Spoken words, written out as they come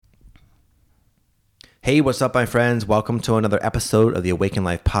Hey, what's up, my friends? Welcome to another episode of the Awaken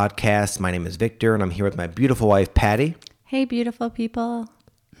Life podcast. My name is Victor, and I'm here with my beautiful wife, Patty. Hey, beautiful people.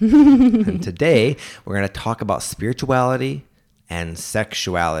 And today, we're going to talk about spirituality and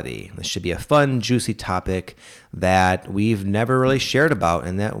sexuality. This should be a fun, juicy topic that we've never really shared about,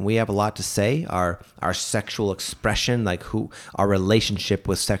 and that we have a lot to say. Our sexual expression, our relationship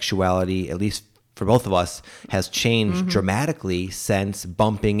with sexuality, at least for both of us, has changed dramatically since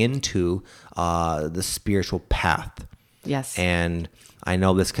bumping into the spiritual path. Yes. And I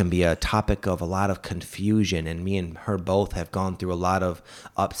know this can be a topic of a lot of confusion, and me and her both have gone through a lot of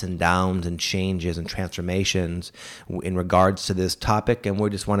ups and downs and changes and transformations in regards to this topic, and we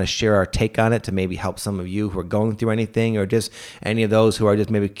just want to share our take on it to maybe help some of you who are going through anything, or just any of those who are just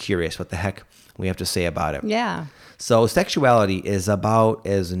maybe curious what the heck we have to say about it. Yeah. So sexuality is about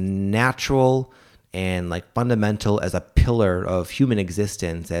as natural and fundamental as a pillar of human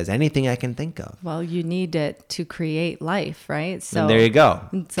existence as anything I can think of. Well, you need it to create life, right? So And there you go.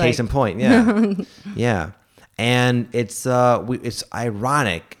 Case in point. Yeah. Yeah. And it's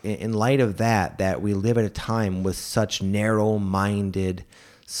ironic in light of that we live at a time with such narrow-minded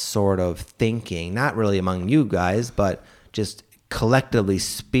sort of thinking, not really among you guys, but just collectively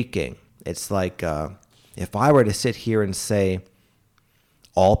speaking. It's like if I were to sit here and say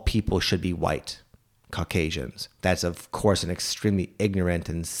all people should be white, Caucasians, that's of course an extremely ignorant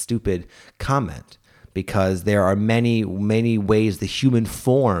and stupid comment, because there are many ways the human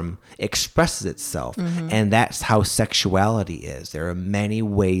form expresses itself, and that's how sexuality is. There are many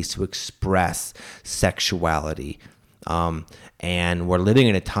ways to express sexuality, and we're living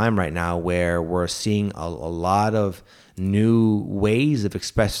in a time right now where we're seeing a lot of new ways of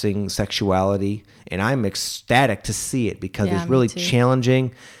expressing sexuality, and I'm ecstatic to see it, because it's really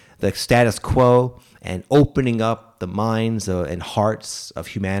challenging the status quo and opening up the minds and hearts of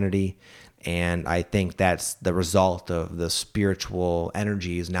humanity. And I think that's the result of the spiritual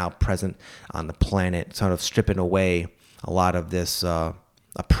energies now present on the planet, sort of stripping away a lot of this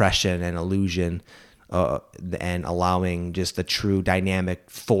oppression and illusion, and allowing just the true dynamic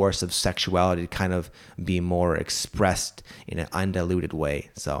force of sexuality to kind of be more expressed in an undiluted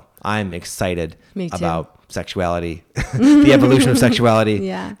way. So I'm excited about sexuality, the evolution of sexuality,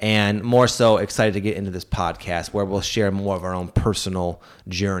 and more so excited to get into this podcast where we'll share more of our own personal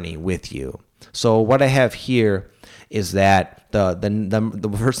journey with you. So what I have here is that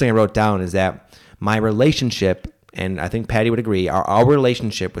the first thing I wrote down is that my relationship, and I think Patty would agree, our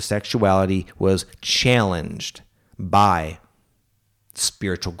relationship with sexuality was challenged by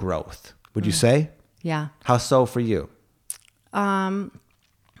spiritual growth. Would you say? Yeah. How so for you?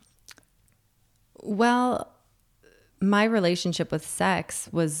 Well, my relationship with sex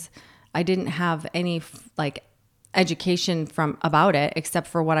was, I didn't have any education about it, except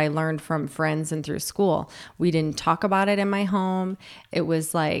for what I learned from friends and through school. We didn't talk about it in my home. It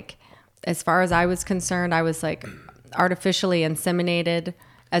was as far as I was concerned, I was artificially inseminated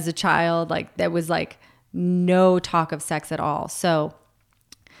as a child. There was no talk of sex at all. So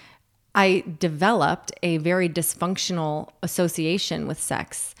I developed a very dysfunctional association with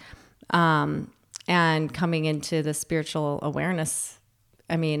sex. And coming into the spiritual awareness,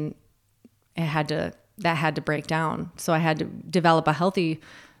 I mean, that had to break down. So I had to develop a healthy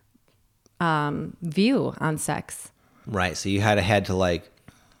view on sex. Right. So you had to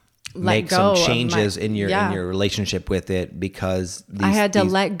make some changes in your relationship with it, because I had to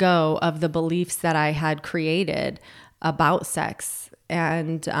let go of the beliefs that I had created about sex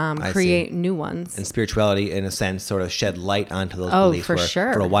and create new ones. And spirituality, in a sense, sort of shed light onto those beliefs. For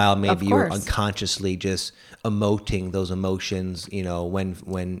sure. For a while, maybe you were unconsciously just emoting those emotions,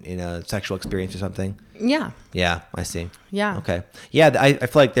 when in a sexual experience or something. Yeah. Yeah, I see. Yeah. Okay. Yeah, I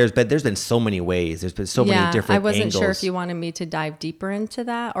feel like there's been so many ways. There's been so many different angles. I wasn't sure if you wanted me to dive deeper into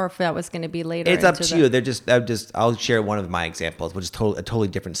that, or if that was going to be later. It's up to you. I'll share one of my examples, which is a totally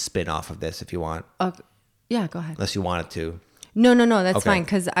different spin off of this, if you want. Yeah, go ahead. Unless you wanted to. No, that's fine.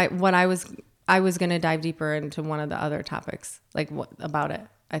 Because I was going to dive deeper into one of the other topics, what about it,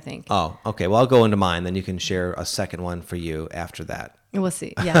 I think. Oh, okay. Well, I'll go into mine, then you can share a second one for you after that. We'll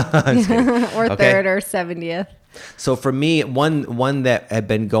see. Yeah. Or third or 70th. So for me, one that I've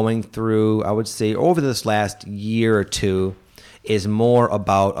been going through, I would say over this last year or two, is more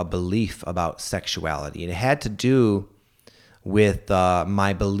about a belief about sexuality. And it had to do with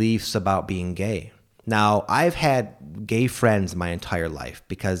my beliefs about being gay. Now, I've had gay friends my entire life,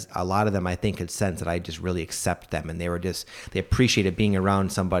 because a lot of them, I think, had sense that I just really accept them, and they appreciated being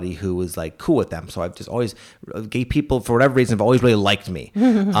around somebody who was cool with them. So I've just always, gay people, for whatever reason, have always really liked me.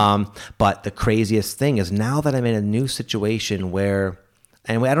 But the craziest thing is, now that I'm in a new situation where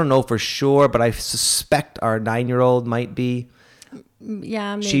And I don't know for sure, but I suspect our 9-year-old might be.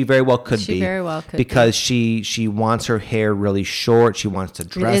 Yeah, maybe. She very well could be. She very well could because she wants her hair really short. She wants to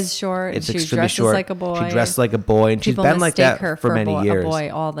dress. It is short. It's she extremely dresses short. like a boy. She dresses like a boy, and People she's been like that her for many years. A boy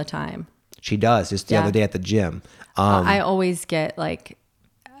all the time. She does. Just the other day at the gym. I always get like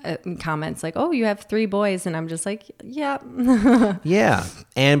comments like, "Oh, you have 3 boys," and I'm just like, "Yeah." Yeah,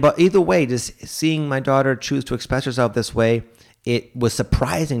 but either way, just seeing my daughter choose to express herself this way, it was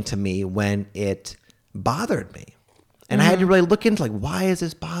surprising to me when it bothered me. And I had to really look into like, why is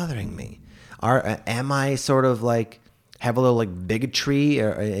this bothering me? Am I sort of like have a little like bigotry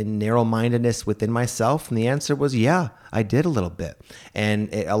or narrow-mindedness within myself? And the answer was, yeah, I did a little bit.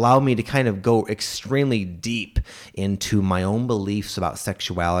 And it allowed me to kind of go extremely deep into my own beliefs about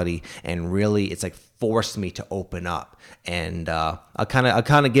sexuality, and really it's like forced me to open up. And I'll kind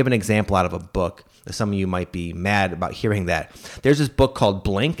of give an example out of a book. Some of you might be mad about hearing that. There's this book called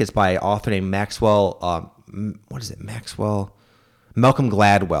Blink. It's by an author named Malcolm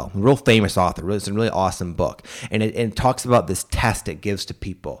Gladwell, a real famous author. It's a really awesome book. And it talks about this test it gives to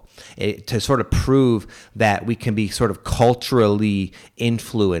people to sort of prove that we can be sort of culturally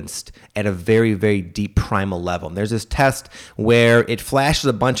influenced at a very, very deep primal level. And there's this test where it flashes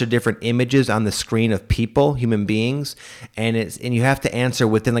a bunch of different images on the screen of people, human beings, and you have to answer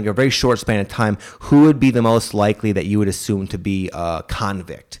within like a very short span of time who would be the most likely that you would assume to be a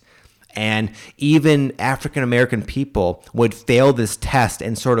convict. And even African-American people would fail this test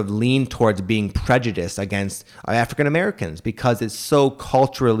and sort of lean towards being prejudiced against African-Americans because it's so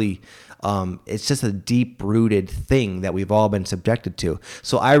culturally, it's just a deep-rooted thing that we've all been subjected to.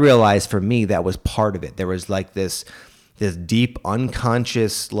 So I realized for me that was part of it. There was like this deep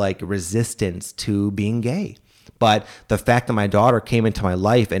unconscious like resistance to being gay. But the fact that my daughter came into my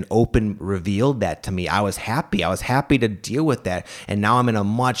life and revealed that to me, I was happy. I was happy to deal with that. And now I'm in a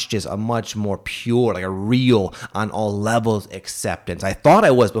much more pure, like a real, on all levels acceptance. I thought I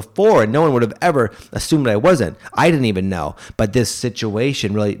was before, and no one would have ever assumed that I wasn't. I didn't even know. But this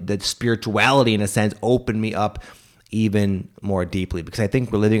situation, really, the spirituality in a sense, opened me up even more deeply, because I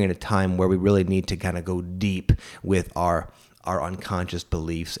think we're living in a time where we really need to kind of go deep with our unconscious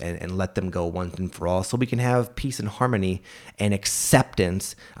beliefs and let them go once and for all, so we can have peace and harmony and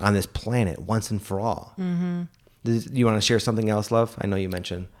acceptance on this planet once and for all. Mm-hmm. Do you want to share something else, love? I know you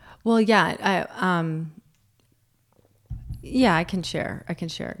mentioned. Well, yeah, I can share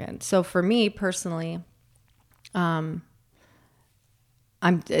again. So for me personally,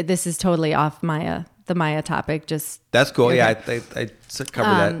 this is totally off the Maya topic. That's cool. Okay. Yeah, I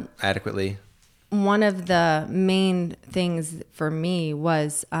covered that adequately. One of the main things for me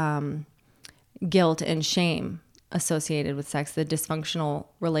was guilt and shame associated with sex. The dysfunctional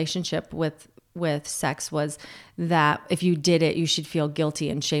relationship with sex was that if you did it, you should feel guilty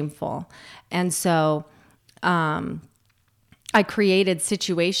and shameful. And so I created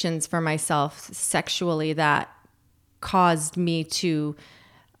situations for myself sexually that caused me to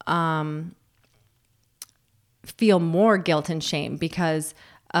feel more guilt and shame because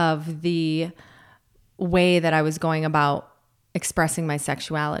of the way that I was going about expressing my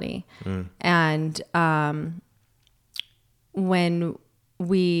sexuality. And when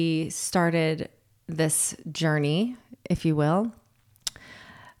we started this journey, if you will,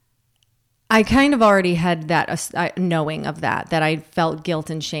 I kind of already had that knowing of that I felt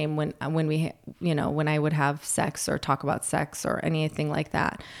guilt and shame when I would have sex or talk about sex or anything like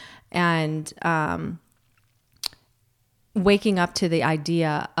that. And waking up to the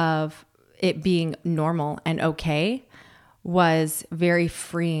idea of it being normal and okay was very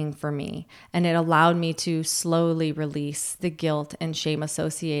freeing for me. And it allowed me to slowly release the guilt and shame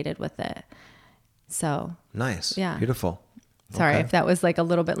associated with it. So nice. Yeah. Beautiful. Sorry if that was like a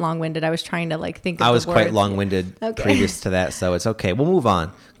little bit long-winded. I was trying to like think of I was the quite words. long-winded previous to that, so it's okay. We'll move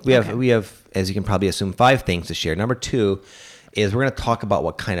on. We have, as you can probably assume, 5 things to share. Number 2 is we're going to talk about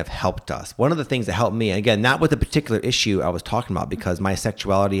what kind of helped us. One of the things that helped me, again, not with the particular issue I was talking about, because my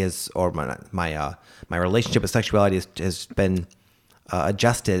sexuality my relationship with sexuality has been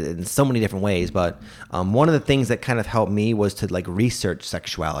adjusted in so many different ways. But one of the things that kind of helped me was to like research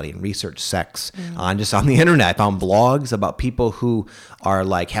sexuality and research sex on the internet. I found blogs about people who are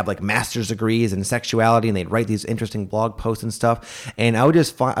have master's degrees in sexuality, and they'd write these interesting blog posts and stuff. And I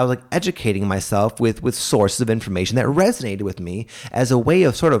was educating myself with sources of information that resonated with me as a way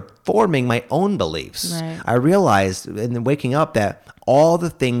of sort of forming my own beliefs. Right. I realized in waking up that all the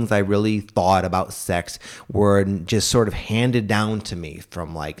things I really thought about sex were just sort of handed down to me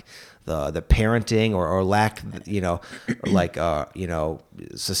from the parenting or lack,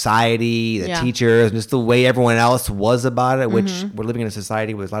 society, the teachers, and just the way everyone else was about it, which we're living in a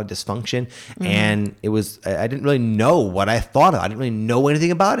society with a lot of dysfunction. And I didn't really know what I thought of. I didn't really know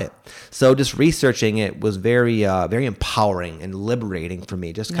anything about it. So just researching it was very, very empowering and liberating for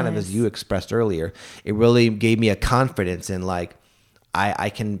me. Just kind of as you expressed earlier, it really gave me a confidence in like, I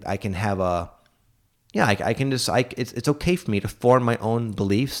can have it's okay for me to form my own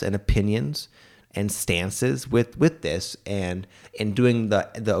beliefs and opinions and stances with this. And in doing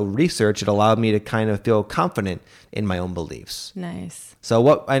the research, it allowed me to kind of feel confident in my own beliefs. Nice.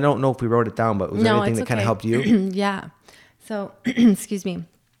 So I don't know if we wrote it down, but was there anything that kind of helped you? Yeah. So, excuse me.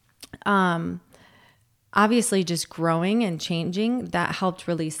 Obviously just growing and changing, that helped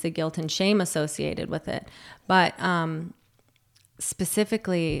release the guilt and shame associated with it. But,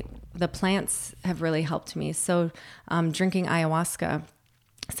 specifically, the plants have really helped me. So drinking ayahuasca,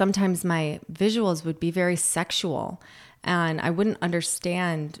 sometimes my visuals would be very sexual, and I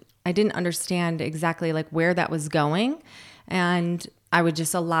didn't understand exactly like where that was going. And I would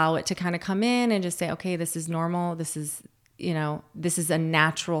just allow it to kind of come in and just say, okay, this is normal. This is a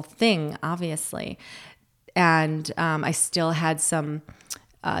natural thing, obviously. And I still had some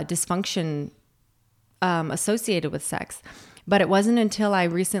dysfunction associated with sex. But it wasn't until I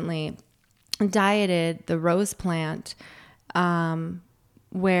recently dieted the rose plant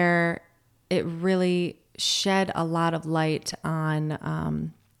where it really shed a lot of light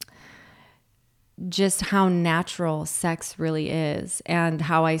on just how natural sex really is, and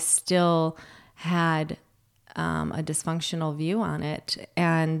how I still had a dysfunctional view on it.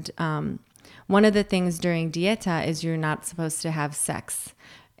 And one of the things during dieta is you're not supposed to have sex.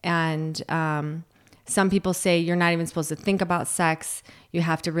 And some people say you're not even supposed to think about sex. You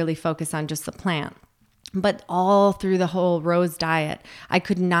have to really focus on just the plant. But all through the whole rose diet, I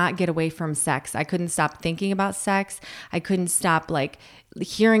could not get away from sex. I couldn't stop thinking about sex. I couldn't stop like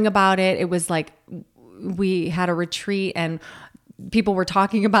hearing about it. It was like we had a retreat and people were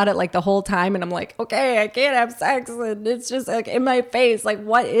talking about it like the whole time. And I'm like, okay, I can't have sex. And it's just like in my face. Like,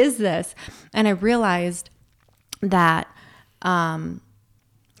 what is this? And I realized that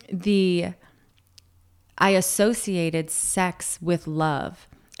I associated sex with love.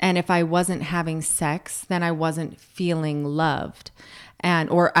 And if I wasn't having sex, then I wasn't feeling loved,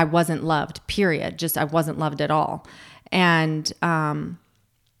 or I wasn't loved, period. Just, I wasn't loved at all. And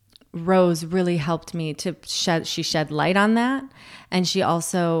Rose really helped me she shed light on that. And she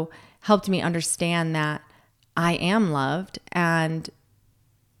also helped me understand that I am loved, and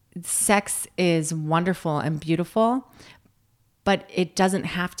sex is wonderful and beautiful, but it doesn't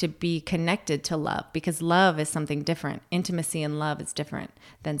have to be connected to love, because love is something different. Intimacy and love is different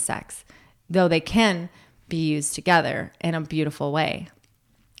than sex, though they can be used together in a beautiful way.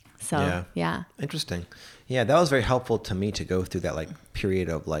 So, yeah. Interesting. Yeah, that was very helpful to me to go through that like period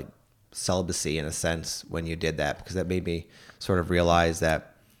of like celibacy in a sense when you did that, because that made me sort of realize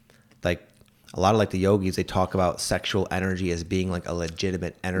that like a lot of like the yogis, they talk about sexual energy as being like a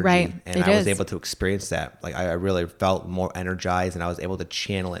legitimate energy. Right. And I was able to experience that. Like I really felt more energized, and I was able to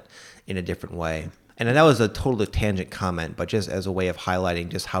channel it in a different way. And that was a totally tangent comment, but just as a way of highlighting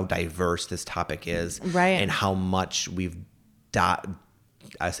just how diverse this topic is. Right. And how much we've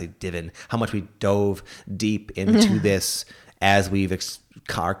how much we dove deep into this as we've have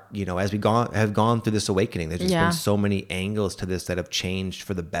gone through this awakening. There's just been so many angles to this that have changed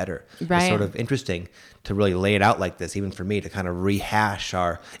for the better. Right. It's sort of interesting to really lay it out like this, even for me, to kind of rehash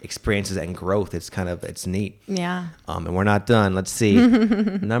our experiences and growth. It's neat. Yeah. And we're not done. Let's see.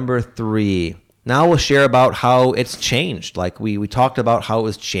 Number 3. Now we'll share about how it's changed. Like we talked about how it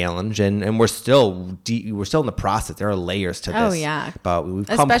was challenged, and we're still in the process. There are layers to this. Oh yeah. But we've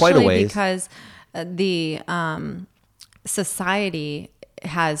come quite a ways. Because the society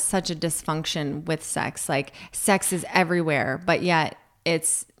has such a dysfunction with sex. Like sex is everywhere, but yet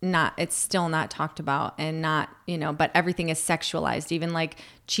it's still not talked about, and not, but everything is sexualized. Even like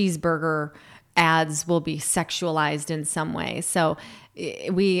cheeseburger ads will be sexualized in some way. So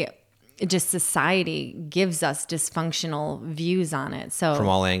society gives us dysfunctional views on it. So from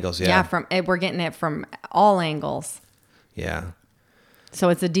all angles. Yeah. We're getting it from all angles. Yeah. So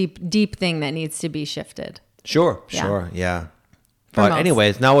it's a deep thing that needs to be shifted. Sure. Yeah. But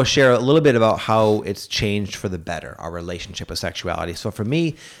anyways, now we'll share a little bit about how it's changed for the better, our relationship with sexuality. So for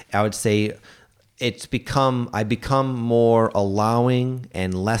me, I would say I become more allowing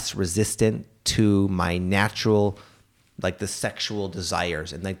and less resistant to my natural like the sexual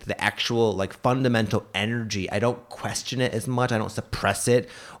desires and like the actual like fundamental energy. I don't question it as much. I don't suppress it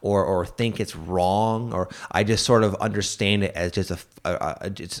or think it's wrong, or I just sort of understand it as just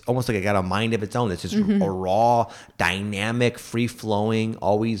it's almost like it got a mind of its own. It's just a raw, dynamic, free-flowing,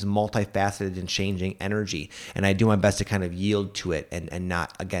 always multifaceted and changing energy. And I do my best to kind of yield to it and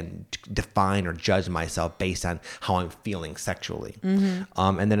not, again, define or judge myself based on how I'm feeling sexually.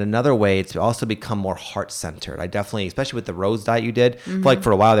 And then another way, it's also become more heart-centered. I definitely, especially with the rose diet you did, I feel like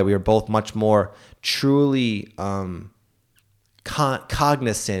for a while that we were both much more truly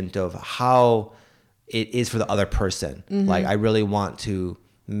cognizant of how it is for the other person. Like I really want to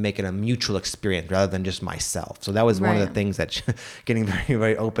make it a mutual experience rather than just myself. So that was one of the things that getting very,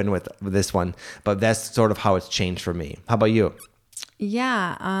 very open with this one. But that's sort of how it's changed for me. How about you?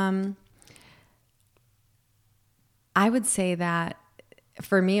 Yeah. I would say that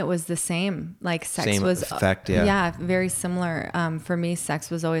for me, it was the same. Like sex Same was effect, yeah. Yeah, very similar. For me, sex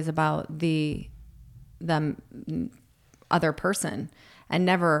was always about the other person and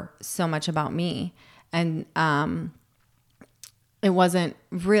never so much about me. And it wasn't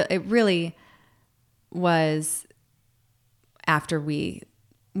real. It really was after we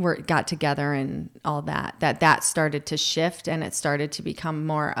got together and all that started to shift, and it started to become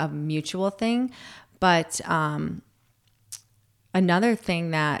more of a mutual thing. But another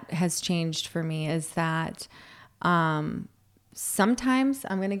thing that has changed for me is that sometimes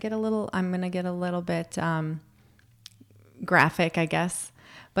I'm going to get a little bit graphic, I guess.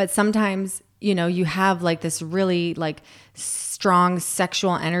 But sometimes, you have like this really like strong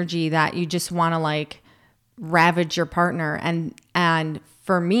sexual energy that you just want to like ravage your partner. And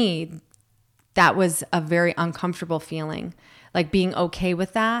for me, that was a very uncomfortable feeling, like being okay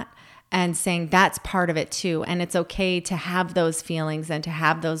with that and saying that's part of it too. And it's okay to have those feelings and to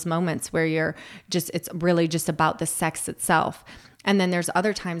have those moments where it's really just about the sex itself. And then there's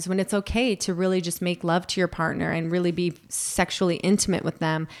other times when it's okay to really just make love to your partner and really be sexually intimate with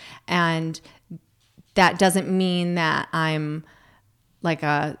them. And that doesn't mean that I'm like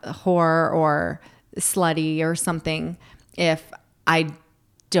a whore or slutty or something if I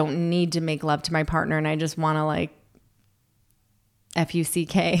don't need to make love to my partner and I just want to like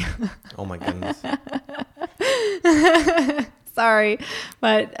F-U-C-K. Oh my goodness. Sorry.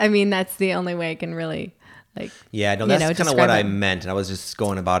 But I mean, that's the only way I can really that's kind of what I meant. And I was just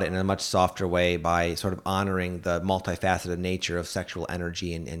going about it in a much softer way by sort of honoring the multifaceted nature of sexual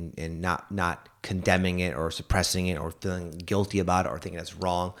energy and not condemning it or suppressing it or feeling guilty about it or thinking it's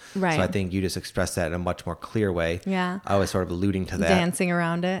wrong. Right. So I think you just expressed that in a much more clear way. Yeah. I was sort of alluding to that. Dancing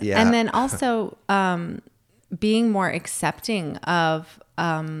around it. Yeah. And then also being more accepting of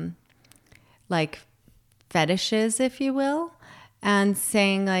like fetishes, if you will. And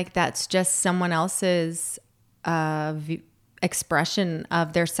saying like that's just someone else's expression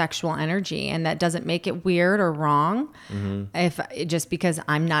of their sexual energy, and that doesn't make it weird or wrong. If just because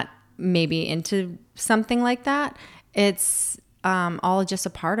I'm not maybe into something like that, it's all just a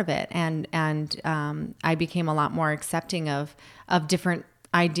part of it. And I became a lot more accepting of different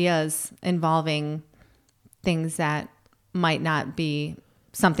ideas involving things that might not be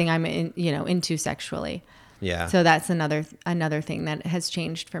something I'm into sexually. Yeah. So that's another thing that has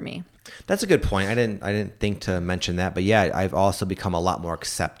changed for me. That's a good point. I didn't think to mention that, but yeah, I've also become a lot more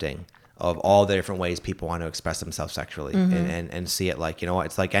accepting of all the different ways people want to express themselves sexually and see it like,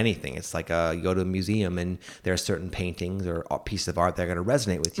 it's like anything. It's like you go to a museum and there are certain paintings or pieces of art that are going to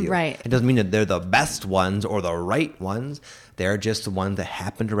resonate with you. Right. It doesn't mean that they're the best ones or the right ones. They're just the ones that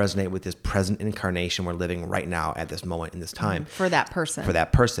happen to resonate with this present incarnation we're living right now at this moment in this time. For that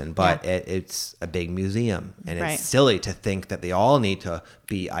person. But it's a big museum, and Right. it's silly to think that they all need to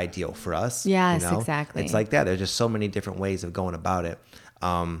be ideal for us. Yes, exactly. It's like that. There's just so many different ways of going about it.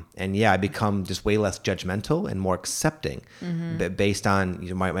 And yeah, I become just way less judgmental and more accepting based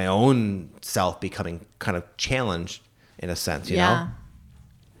on my own self becoming kind of challenged in a sense, you know?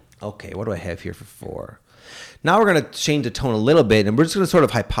 Okay, what do I have here for 4? Now we're going to change the tone a little bit, and we're just going to sort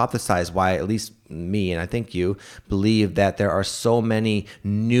of hypothesize why, at least me, and I think you, believe that there are so many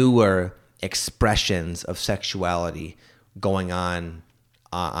newer expressions of sexuality going on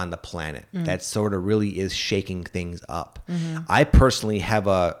the planet that sort of really is shaking things up. I personally have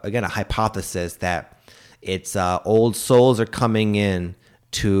a hypothesis that it's old souls are coming in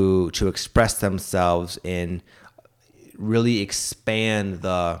to express themselves and really expand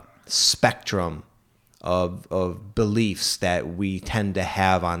the spectrum of beliefs that we tend to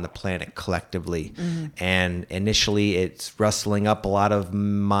have on the planet collectively. And initially it's rustling up a lot of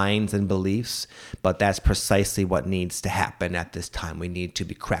minds and beliefs, but that's precisely what needs to happen at this time. We need to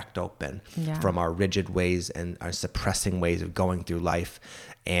be cracked open from our rigid ways and our suppressing ways of going through life.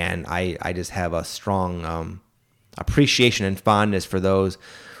 And I just have a strong appreciation and fondness for those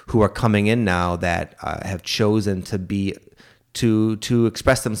who are coming in now that have chosen to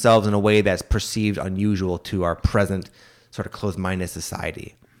express themselves in a way that's perceived unusual to our present sort of closed-minded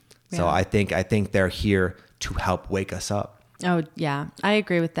society. So I think they're here to help wake us up. Oh yeah, I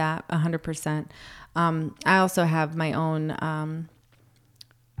agree with that 100%. I also have my own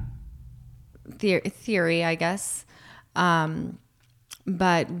theory, I guess.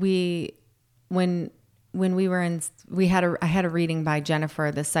 But when we were I had a reading by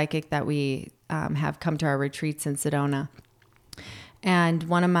Jennifer, the psychic that we have come to our retreats in Sedona. And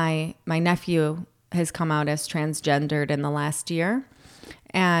one of my nephew has come out as transgendered in the last year.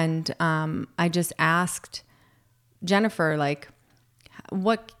 And I just asked Jennifer, like,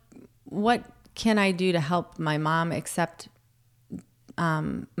 what can I do to help my mom accept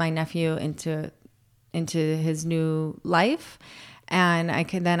my nephew into his new life? And I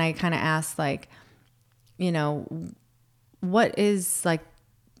kind of asked, like, you know, what is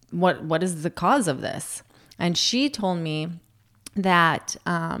the cause of this? And she told me that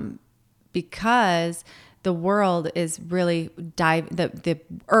because the world is really the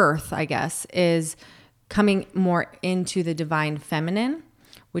earth, I guess, is coming more into the divine feminine,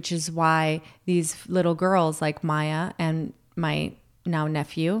 which is why these little girls like Maya and my now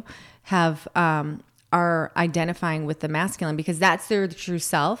nephew are identifying with the masculine, because that's their true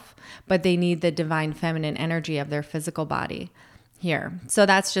self, but they need the divine feminine energy of their physical body here. So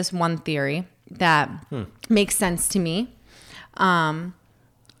that's just one theory that makes sense to me. And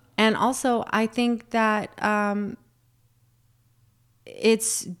also I think that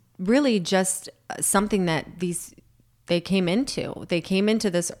it's really just something that they came into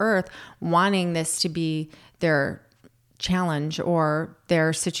this earth wanting this to be their challenge or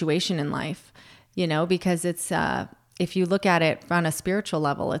their situation in life, you know, because it's, if you look at it on a spiritual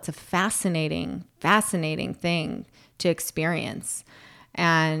level, it's a fascinating thing to experience.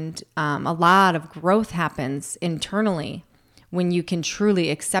 And a lot of growth happens internally when you can truly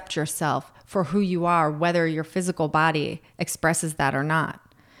accept yourself for who you are, whether your physical body expresses that or not,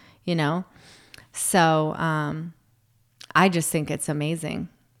 you know? So I just think it's amazing.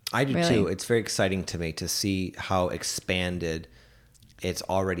 I do really. too. It's very exciting to me to see how expanded it's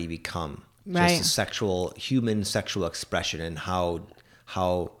already become. Right. Just a human sexual expression, and how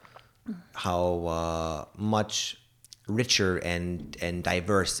much richer and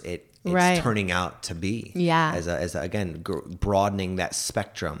diverse it's turning out to be. Yeah. As again, broadening that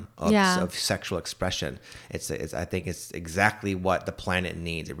spectrum of sexual expression. I think it's exactly what the planet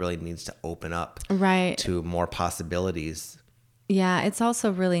needs. It really needs to open up to more possibilities. Yeah, it's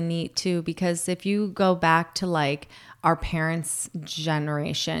also really neat too, because if you go back to like our parents'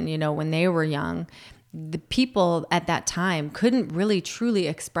 generation, you know, when they were young, the people at that time couldn't really truly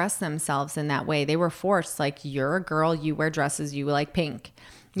express themselves in that way. They were forced, like, you're a girl, you wear dresses, you like pink,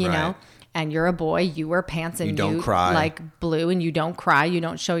 you know, and you're a boy, you wear pants and you don't cry, like blue, and you don't cry, you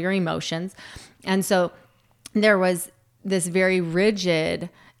don't show your emotions. And so there was this very rigid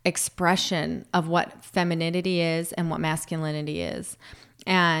expression of what femininity is and what masculinity is.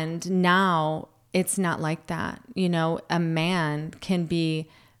 And now it's not like that. You know, a man can be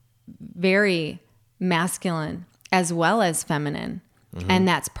very masculine as well as feminine, and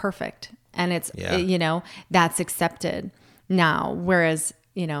that's perfect. And it's, you know, that's accepted now. Whereas,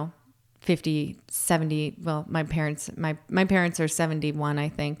 you know, 50, 70, well, my parents are 71, I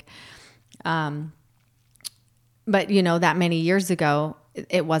think. But, you know, that many years ago,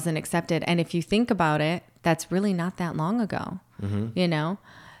 it wasn't accepted. And if you think about it, that's really not that long ago, you know?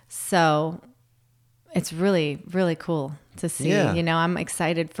 So it's really, really cool to see. You know, I'm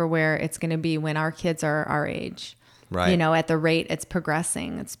excited for where it's going to be when our kids are our age. Right. You know, at the rate it's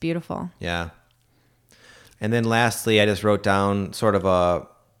progressing. It's beautiful. Yeah. And then lastly, I just wrote down sort of a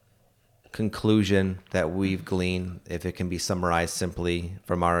conclusion that we've gleaned, if it can be summarized simply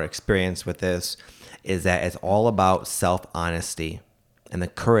from our experience with this, is that it's all about self-honesty and the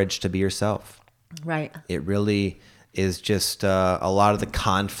courage to be yourself. Right. It really is just a lot of the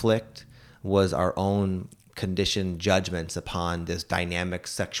conflict was our own conditioned judgments upon this dynamic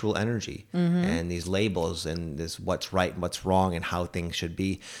sexual energy and these labels and this what's right and what's wrong and how things should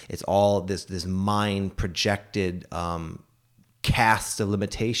be. It's all this mind projected cast of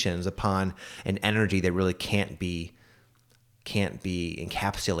limitations upon an energy that really can't be can't be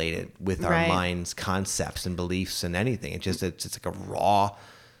encapsulated with our mind's concepts and beliefs and anything. It's like a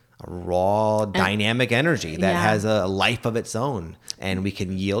raw dynamic energy that has a life of its own, and we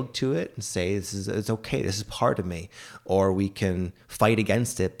can yield to it and say it's okay, this is part of me, or we can fight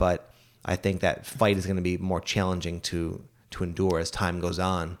against it. But I think that fight is going to be more challenging to endure as time goes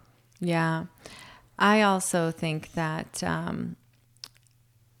on. Yeah. I also think that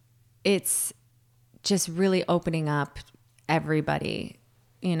it's just really opening up everybody,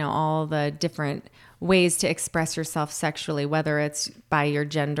 all the different ways to express yourself sexually, whether it's by your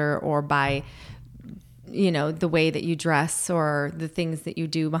gender or by, the way that you dress or the things that you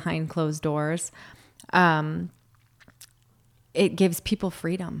do behind closed doors. It gives people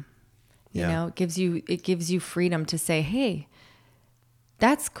freedom. It gives you freedom to say, hey,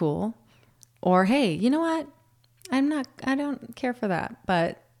 that's cool. Or, hey, you know what? I don't care for that,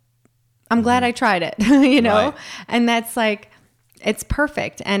 but I'm glad I tried it, Right. And that's like, it's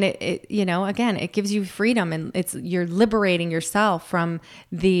perfect. And it again, it gives you freedom, and you're liberating yourself from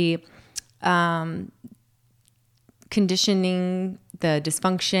the conditioning, the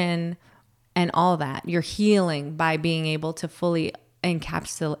dysfunction, and all that. You're healing by being able to fully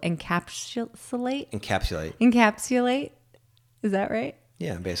encapsulate. Is that right?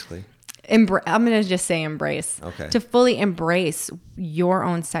 Yeah, basically. I'm going to just say embrace. Okay. To fully embrace your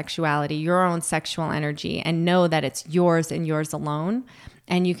own sexuality, your own sexual energy, and know that it's yours and yours alone.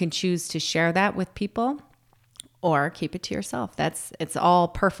 And you can choose to share that with people or keep it to yourself. It's all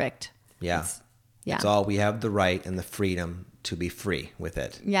perfect. Yeah. It's all, we have the right and the freedom to be free with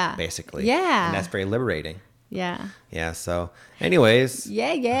it. Yeah. Basically. Yeah. And that's very liberating. Yeah. Yeah. So anyways. Yeah.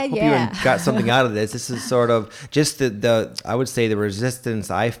 Hope you got something out of this. This is sort of just I would say the resistance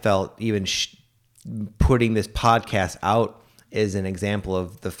I felt even putting this podcast out is an example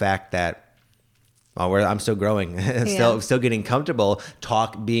of the fact that I'm still growing, still getting comfortable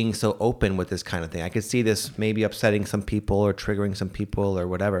being so open with this kind of thing. I could see this maybe upsetting some people or triggering some people or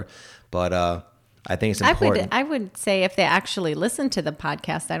whatever, but I think it's important. I would say if they actually listen to the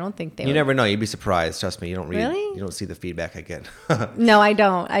podcast, I don't think they would. You never know. You'd be surprised. Trust me. You don't read. Really? You don't see the feedback I get. No, I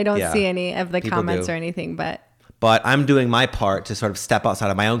don't. I don't see any of the People comments do. or anything, but I'm doing my part to sort of step outside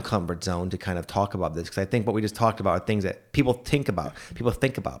of my own comfort zone to kind of talk about this, because I think what we just talked about are things that people think about,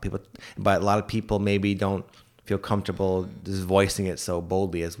 but a lot of people maybe don't feel comfortable just voicing it so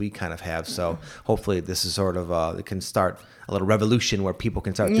boldly as we kind of have. So hopefully this is sort of it can start a little revolution where people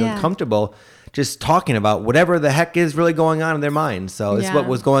can start feeling comfortable just talking about whatever the heck is really going on in their minds. So this is what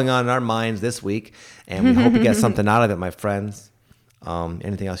was going on in our minds this week, and we hope you get something out of it, my friends.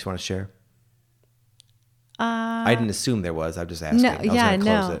 Anything else you want to share? I didn't assume there was. I'm just asking. I was going to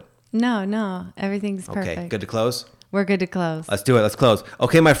close it. No. Everything's perfect. Okay, good to close? We're good to close. Let's do it. Let's close.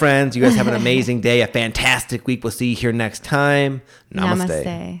 Okay, my friends, you guys have an amazing day, a fantastic week. We'll see you here next time.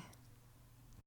 Namaste.